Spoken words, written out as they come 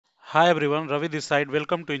Hi everyone, Ravi this side.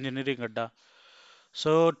 Welcome to Engineering Adda.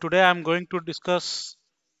 So today I'm going to discuss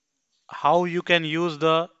how you can use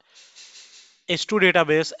the H2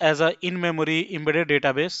 database as a in-memory embedded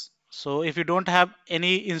database. So if you don't have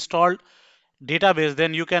any installed database,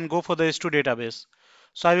 then you can go for the H2 database.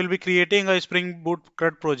 So I will be creating a Spring Boot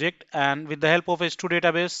CRUD project, and with the help of H2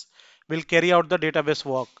 database, we'll carry out the database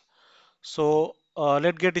work. So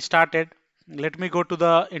let's get started. Let me go to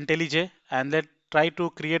the IntelliJ and let try to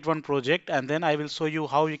create one project, and then I will show you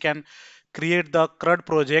how you can create the CRUD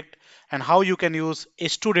project and how you can use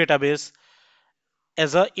H2 database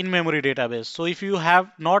as a in-memory database. So if you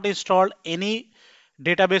have not installed any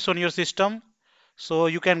database on your system, so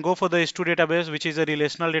you can go for the H2 database, which is a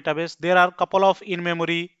relational database. There are a couple of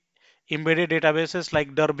in-memory embedded databases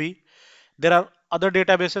like Derby. There are other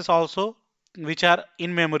databases also which are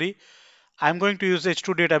in memory. I'm going to use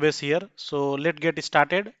H2 database here. So let's get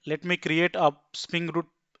started. Let me create a Spring Boot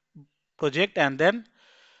project, and then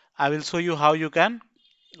I will show you how you can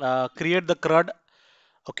create the CRUD,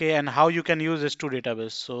 okay, and how you can use H2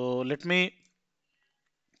 database. So let me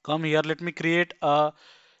come here. Let me create a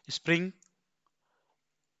Spring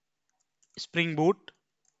Spring Boot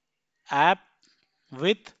app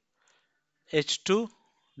with H2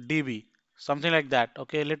 DB, something like that.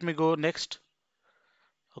 Okay, let me go next.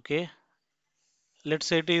 Okay, let's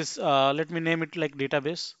say it is. Let me name it like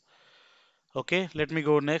database. Okay, let me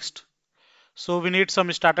go next. So we need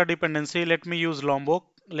some starter dependency. Let me use Lombok.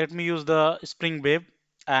 Let me use the Spring Babe.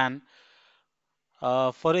 And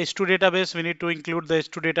for H2 database, we need to include the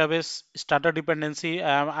H2 database starter dependency.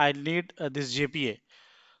 I need this JPA.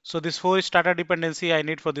 So this four starter dependency I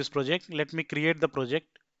need for this project. Let me create the project.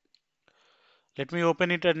 Let me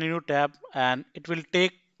open it in a new tab, and it will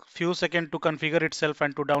take few seconds to configure itself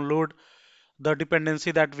and to download the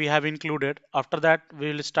dependency that we have included. After that,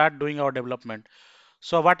 we will start doing our development.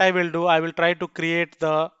 So what I will do, I will try to create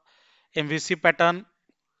the MVC pattern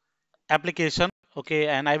application, okay,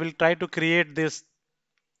 and I will try to create this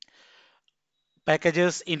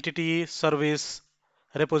packages, entity, service,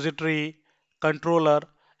 repository, controller,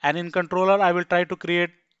 and in controller I will try to create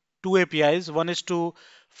two APIs. One is to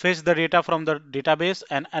fetch the data from the database,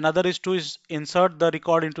 and another is to insert the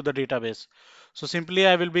record into the database. So simply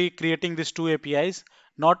I will be creating these two APIs,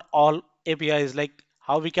 not all APIs, like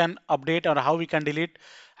how we can update or how we can delete.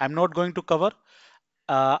 I'm not going to cover.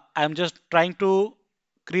 I'm just trying to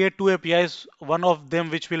create two APIs, one of them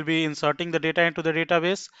which will be inserting the data into the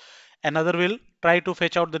database, another will try to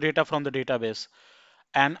fetch out the data from the database.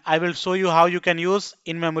 And I will show you how you can use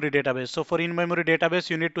in-memory database. So for in-memory database,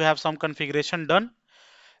 you need to have some configuration done,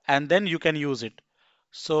 and then you can use it.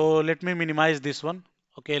 So let me minimize this one.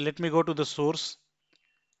 Okay, let me go to the source.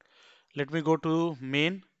 Let me go to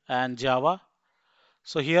main and Java.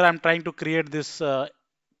 So here I'm trying to create this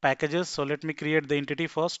packages. So let me create the entity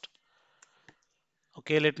first.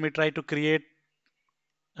 Okay, let me try to create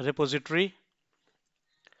a repository.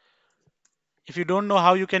 If you don't know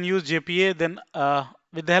how you can use JPA, then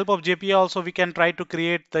with the help of JPA also we can try to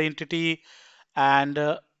create the entity and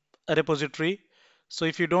a repository. So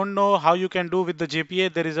if you don't know how you can do with the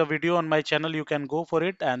JPA, there is a video on my channel. You can go for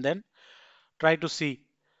it and then try to see.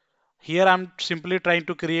 Here I'm simply trying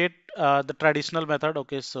to create the traditional method.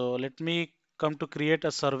 Okay, so let me come to create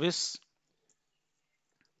a service.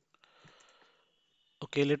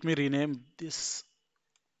 Okay, let me rename this.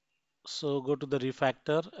 So go to the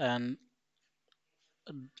refactor and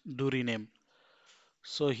do rename.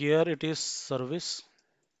 So here it is service.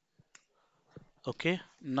 Okay,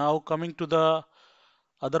 now coming to the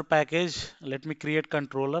other package, let me create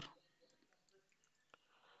controller.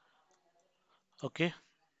 Okay,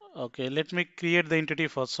 okay, let me create the entity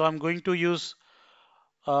first. So I'm going to use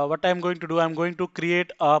what I'm going to do. I'm going to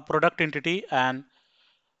create a product entity, and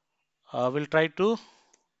we'll try to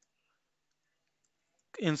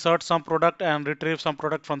insert some product and retrieve some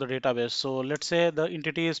product from the database. So let's say the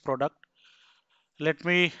entity is product. Let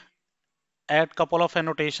me add couple of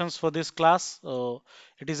annotations for this class. So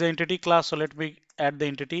it is an entity class. So let me add the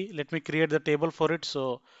entity. Let me create the table for it.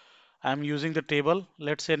 So I'm using the table.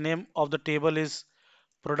 Let's say name of the table is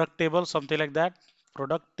product table, something like that.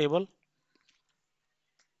 Product table.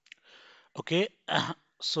 Okay.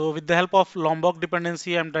 So with the help of Lombok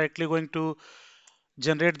dependency, I'm directly going to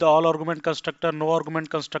generate the all argument constructor, no argument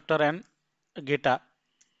constructor, and getter,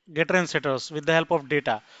 getter and setters with the help of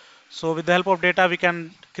data. So with the help of data, we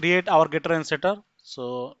can create our getter and setter.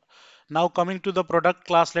 So now coming to the product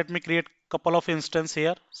class, let me create couple of instance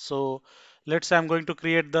here. So let's say I'm going to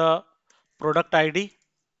create the product ID,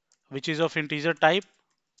 which is of integer type.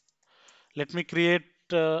 Let me create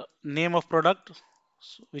name of product,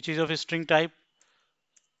 which is of a string type.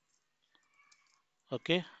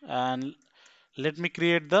 Okay, and let me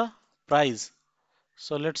create the price.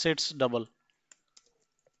 So let's say it's double.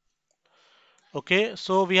 Okay,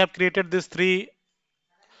 so we have created these three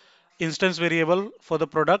instance variable for the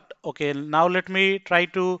product. Okay, now let me try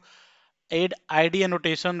to add ID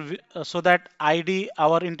annotation so that ID,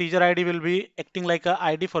 our integer ID will be acting like a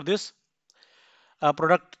ID for this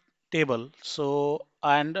product table. So,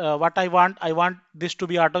 and what I want this to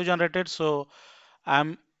be auto generated. So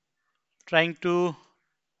I'm trying to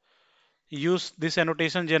use this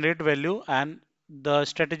annotation generate value, and the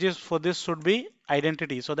strategies for this should be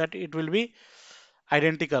identity so that it will be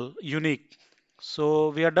identical, unique. So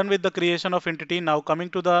we are done with the creation of entity. Now coming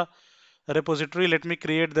to the repository, let me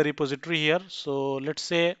create the repository here. So let's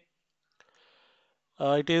say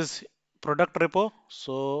it is product repo.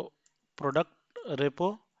 So product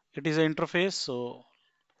repo, it is an interface. So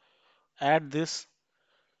add this.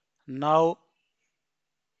 Now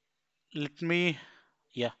let me,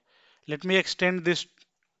 yeah, let me extend this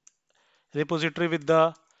repository with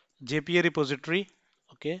the JPA repository.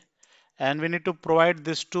 Okay, and we need to provide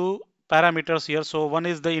these two parameters here. So one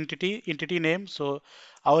is the entity name. So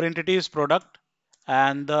our entity is product,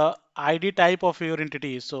 and the ID type of your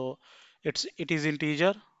entity. So it is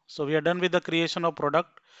integer. So we are done with the creation of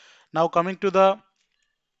product. Now coming to the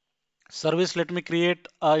service, let me create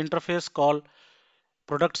an interface called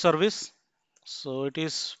product service. So it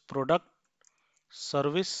is product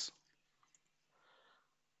service.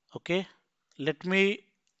 Okay, let me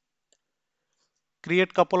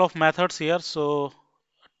create couple of methods here. So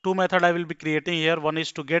two method I will be creating here. One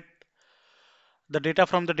is to get the data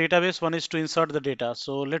from the database, one is to insert the data.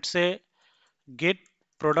 So let's say get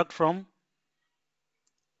product from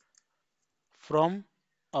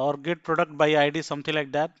or get product by ID, something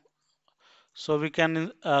like that. So we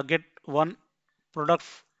can get one product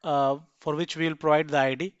for which we will provide the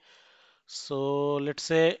ID. So let's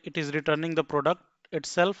say it is returning the product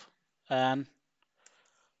itself, and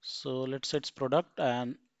so let's say it's product,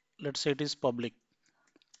 and let's say it is public.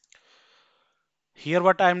 Here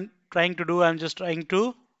what I'm trying to do, I'm just trying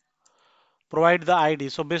to provide the ID.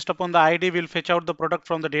 So based upon the ID, we'll fetch out the product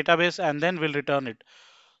from the database and then we'll return it.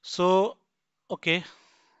 So, okay,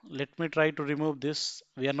 let me try to remove this.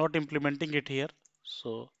 We are not implementing it here.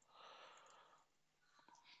 So,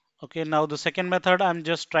 okay, now the second method I'm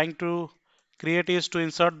just trying to create is to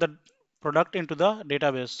insert the product into the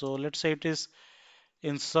database. So let's say it is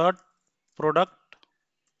insert product,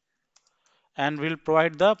 and we'll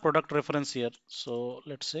provide the product reference here. So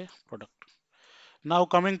let's say product. Now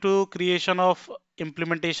coming to creation of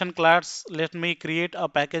implementation class, let me create a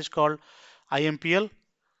package called IMPL.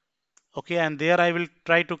 Okay, and there I will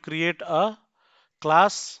try to create a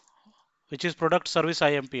class which is product service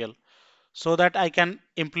IMPL, so that I can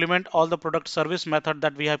implement all the product service method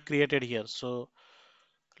that we have created here. So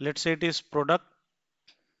let's say it is product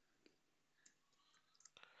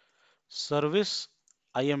service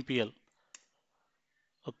IMPL.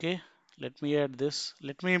 Okay, let me add this.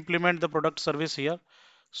 Let me implement the product service here.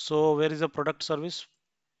 So where is the product service?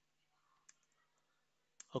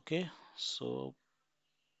 Okay, so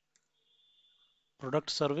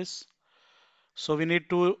product service. So we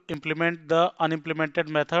need to implement the unimplemented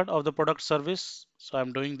method of the product service. So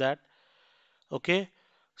I'm doing that. Okay,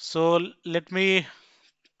 so let me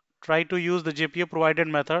try to use the JPA provided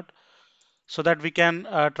method so that we can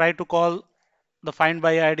try to call the find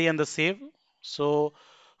by ID and the save. So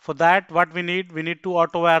for that, what we need to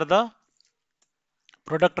auto wire the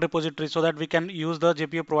product repository so that we can use the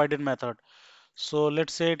JPA provided method. So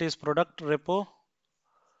let's say it is product repo.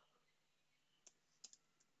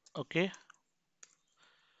 Okay,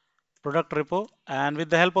 product repo. And with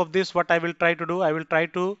the help of this, what I will try to do, I will try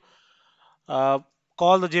to uh,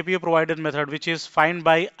 call the JPA provided method, which is find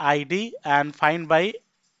by ID and find by,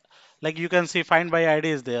 like you can see, find by ID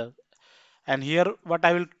is there. And here, what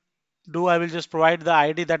I will do, I will just provide the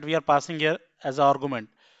ID that we are passing here as an argument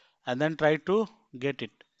and then try to get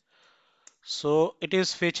it. So it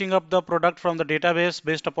is fetching up the product from the database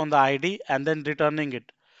based upon the ID and then returning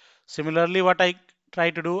it. Similarly, what I try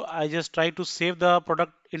to do, I just try to save the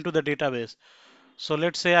product into the database. So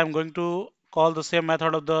let's say I'm going to call the same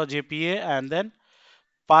method of the JPA and then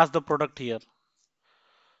pass the product here.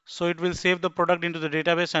 So it will save the product into the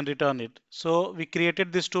database and return it. So we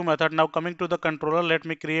created these two methods. Now coming to the controller, let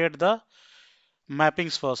me create the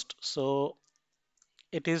mappings first. So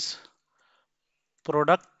it is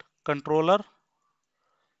product controller.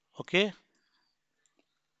 Okay.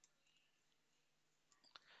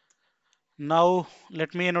 Now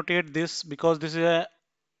let me annotate this because this is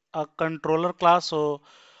a controller class. So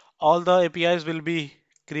all the APIs will be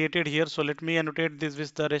created here. So let me annotate this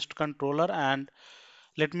with the REST controller, and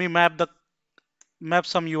let me map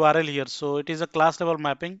some URL here. So it is a class level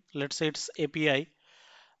mapping. Let's say it's API.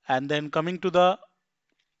 And then coming to the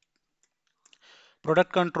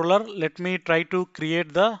product controller, let me try to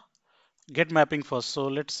create the get mapping first. So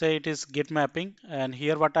let's say it is get mapping, and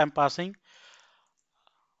here what I'm passing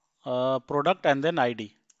product and then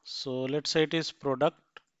ID. So let's say it is product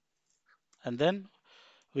and then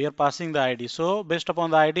we are passing the ID. So based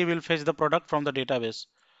upon the ID, we'll fetch the product from the database.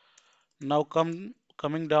 Now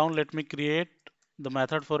coming down, let me create the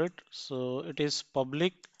method for it. So it is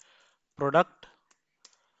public product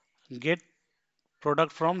get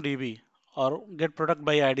product from DB or get product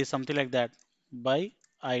by ID, something like that, by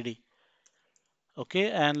ID. Okay,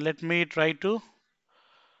 and let me try to.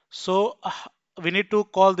 So we need to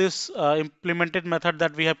call this implemented method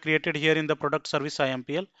that we have created here in the product service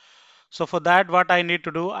IMPL. So for that, what I need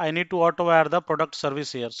to do, I need to auto wire the product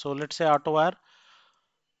service here. So let's say auto wire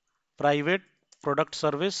private product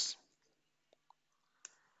service.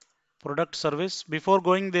 Before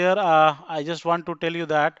going there, I just want to tell you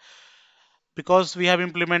that because we have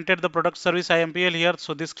implemented the product service IMPL here,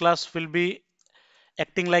 so this class will be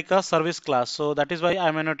acting like a service class. So that is why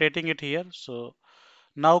I'm annotating it here. So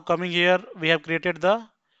now coming here, we have created the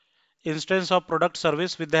instance of product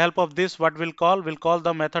service. With the help of this, what we'll call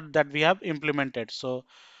the method that we have implemented. So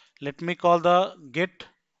let me call the get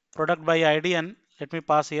product by ID and let me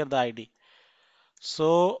pass here the ID.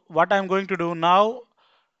 So what I'm going to do now,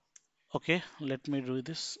 okay, let me do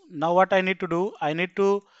this. Now what I need to do, I need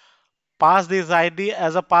to pass this ID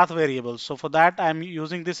as a path variable. So for that, I'm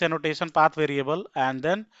using this annotation path variable and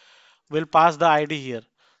then we'll pass the ID here.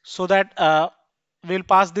 So that we'll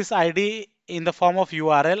pass this ID in the form of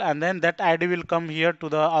URL and then that ID will come here to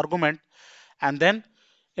the argument and then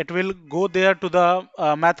it will go there to the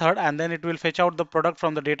method and then it will fetch out the product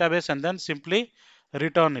from the database and then simply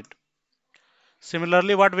return it.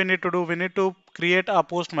 Similarly, what we need to do, we need to create a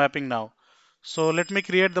post mapping now. So let me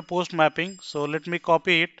create the post mapping. So let me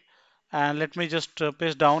copy it and let me just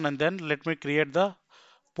paste down and then let me create the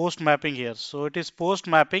post mapping here. So it is post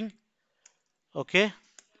mapping. Okay.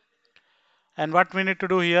 And what we need to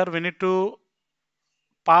do here, we need to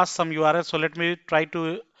pass some URL. So let me try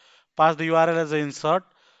to pass the URL as an insert.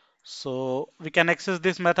 So we can access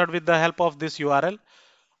this method with the help of this URL.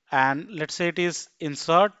 And let's say it is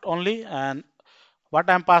insert only. And what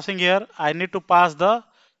I'm passing here, I need to pass the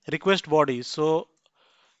request body. So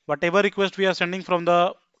whatever request we are sending from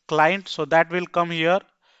the client, so that will come here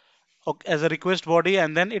as a request body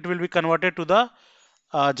and then it will be converted to the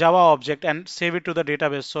Java object and save it to the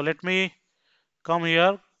database. So let me come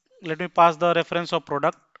here, let me pass the reference of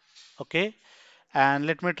product, okay, and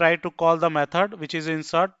let me try to call the method which is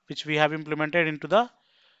insert, which we have implemented into the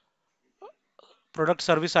product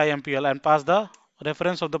service IMPL and pass the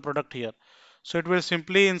reference of the product here. So it will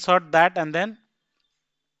simply insert that and then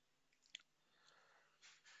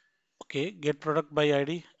okay, get product by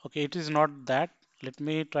ID. Okay, it is not that. Let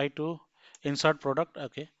me try to insert product.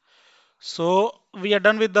 Okay. So we are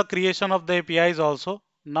done with the creation of the APIs also.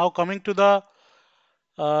 Now coming to the,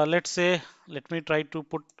 let's say, let me try to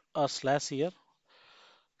put a slash here.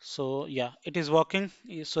 So yeah, it is working.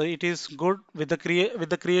 So it is good with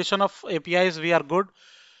the creation of APIs. We are good.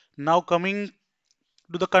 Now coming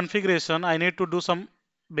to the configuration, I need to do some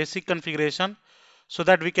basic configuration so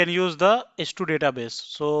that we can use the H2 database.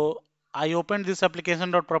 So I opened this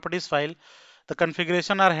application.properties file. The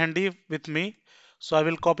configuration are handy with me. So I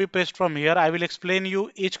will copy paste from here. I will explain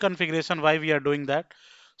you each configuration why we are doing that.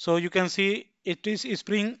 So you can see it is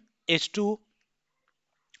Spring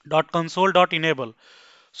h2.console.enable.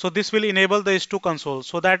 So this will enable the H2 console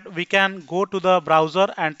so that we can go to the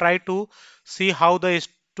browser and try to see how the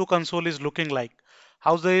H2 console is looking like,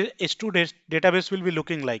 how the H2 database will be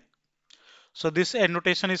looking like. So this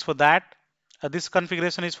annotation is for that. This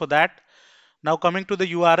configuration is for that. Now coming to the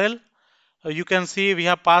URL, you can see we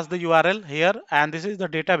have passed the URL here and this is the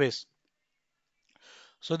database.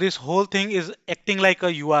 So this whole thing is acting like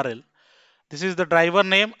a URL. This is the driver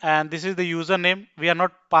name and this is the username. We are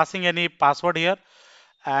not passing any password here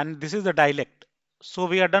and this is the dialect. So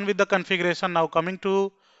we are done with the configuration. Now coming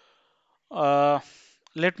to uh,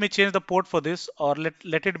 let me change the port for this or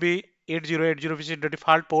let it be 8080 which is the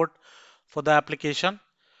default port for the application.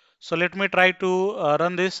 So let me try to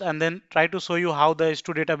run this and then try to show you how the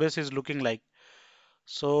H2 database is looking like.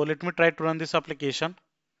 So let me try to run this application.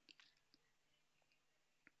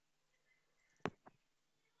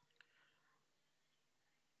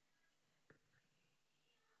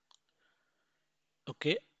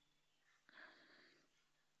 Okay.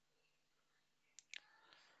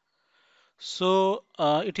 So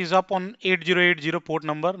it is up on 8080 port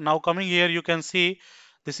number. Now coming here, you can see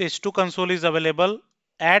this H2 console is available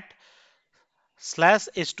at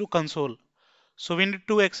 /H2 console. So we need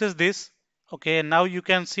to access this. Okay, now you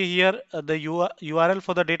can see here the URL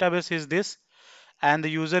for the database is this, and the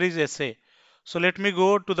user is SA. So let me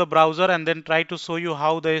go to the browser and then try to show you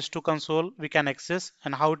how the H2 console we can access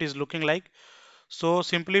and how it is looking like. So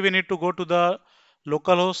simply we need to go to the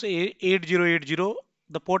localhost 8080,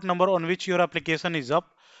 the port number on which your application is up,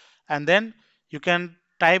 and then you can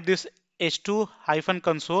type this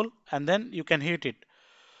h2-console and then you can hit it.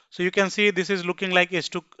 So you can see this is looking like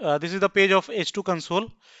H2. This is the page of H2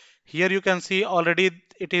 console. Here you can see already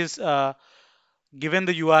it is given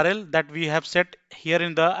the URL that we have set here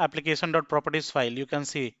in the application.properties file. You can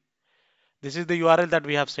see this is the URL that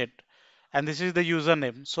we have set, and this is the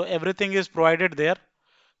username. So everything is provided there.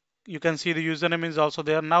 You can see the username is also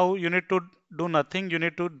there. Now you need to do nothing. You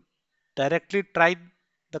need to directly try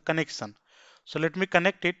the connection. So let me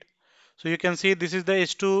connect it. So you can see this is the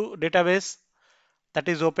H2 database that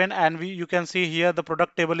is open, and you can see here the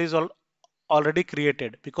product table is already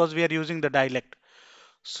created because we are using the dialect.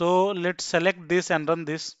 So let's select this and run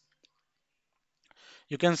this.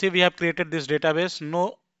 You can see we have created this database.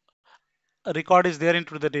 No record is there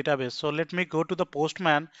into the database. So let me go to the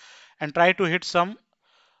postman and try to hit some,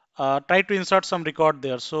 try to insert some record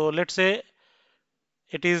there. So let's say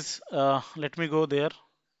it is, let me go there.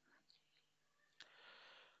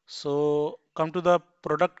 So come to the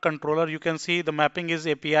product controller. You can see the mapping is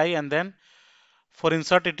API, and then for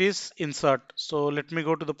insert it is insert. So let me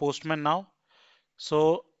go to the postman now.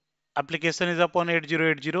 So application is up on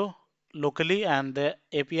 8080 locally, and the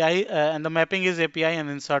API and the mapping is API and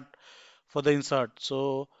insert for the insert.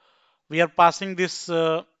 So we are passing this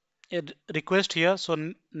request here. So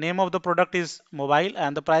name of the product is mobile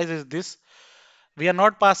and the price is this. We are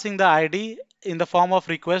not passing the ID in the form of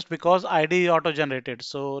request because ID is auto generated.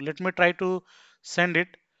 So let me try to send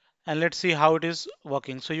it and let's see how it is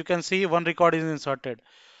working. So you can see one record is inserted.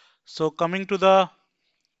 So coming to the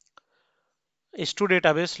H2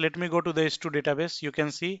 database, let me go to the H2 database. You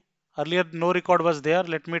can see earlier no record was there.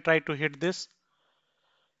 Let me try to hit this.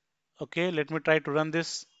 Okay, let me try to run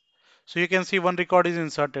this. So you can see one record is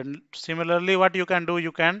inserted. Similarly, what you can do,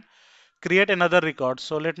 you can create another record.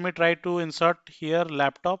 So let me try to insert here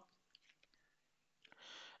laptop,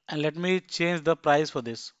 and let me change the price for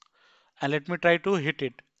this, and let me try to hit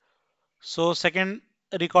it. So second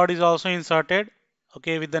record is also inserted,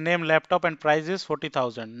 okay, with the name laptop and price is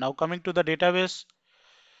 40,000. Now coming to the database,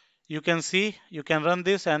 you can see you can run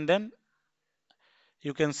this, and then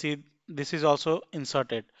you can see this is also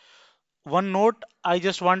inserted. One note, I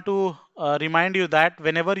just want to remind you that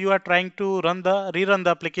whenever you are trying to rerun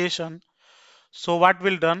the application, so what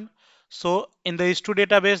will done? So in the H2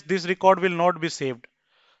 database, this record will not be saved.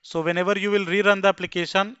 So whenever you will rerun the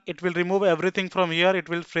application, it will remove everything from here. It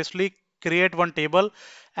will freshly create one table,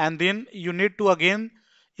 and then you need to again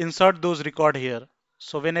insert those record here.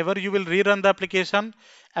 So whenever you will rerun the application,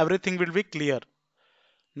 everything will be clear.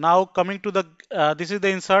 Now coming to the, this is the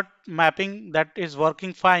insert mapping that is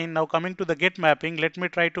working fine. Now coming to the get mapping, let me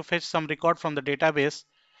try to fetch some record from the database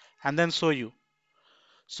and then show you.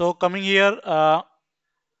 So coming here,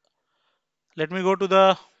 let me go to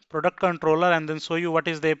the product controller and then show you what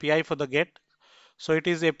is the API for the get. So it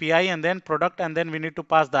is API and then product, and then we need to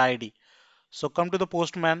pass the ID. So come to the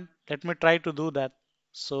postman. Let me try to do that.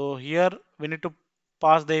 So here we need to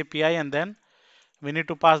pass the API and then we need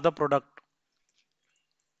to pass the product.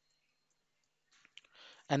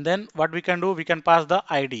 And then what we can do, we can pass the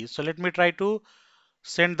ID. So let me try to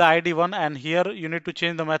send the ID one, and here you need to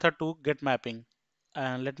change the method to get mapping,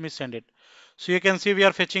 and let me send it. So you can see we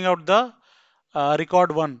are fetching out the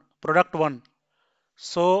record one, product one.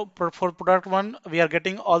 So for product one, we are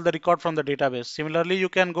getting all the record from the database. Similarly, you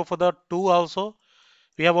can go for the two also.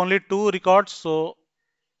 We have only two records, so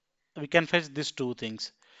we can fetch these two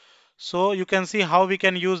things. So you can see how we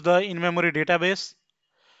can use the in-memory database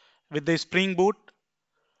with the Spring Boot,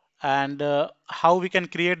 and how we can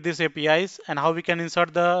create these APIs, and how we can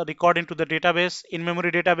insert the record into the database,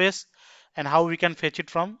 in-memory database, and how we can fetch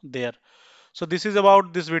it from there. So this is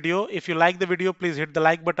about this video. If you like the video, please hit the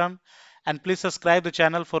like button and please subscribe the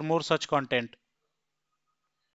channel for more such content.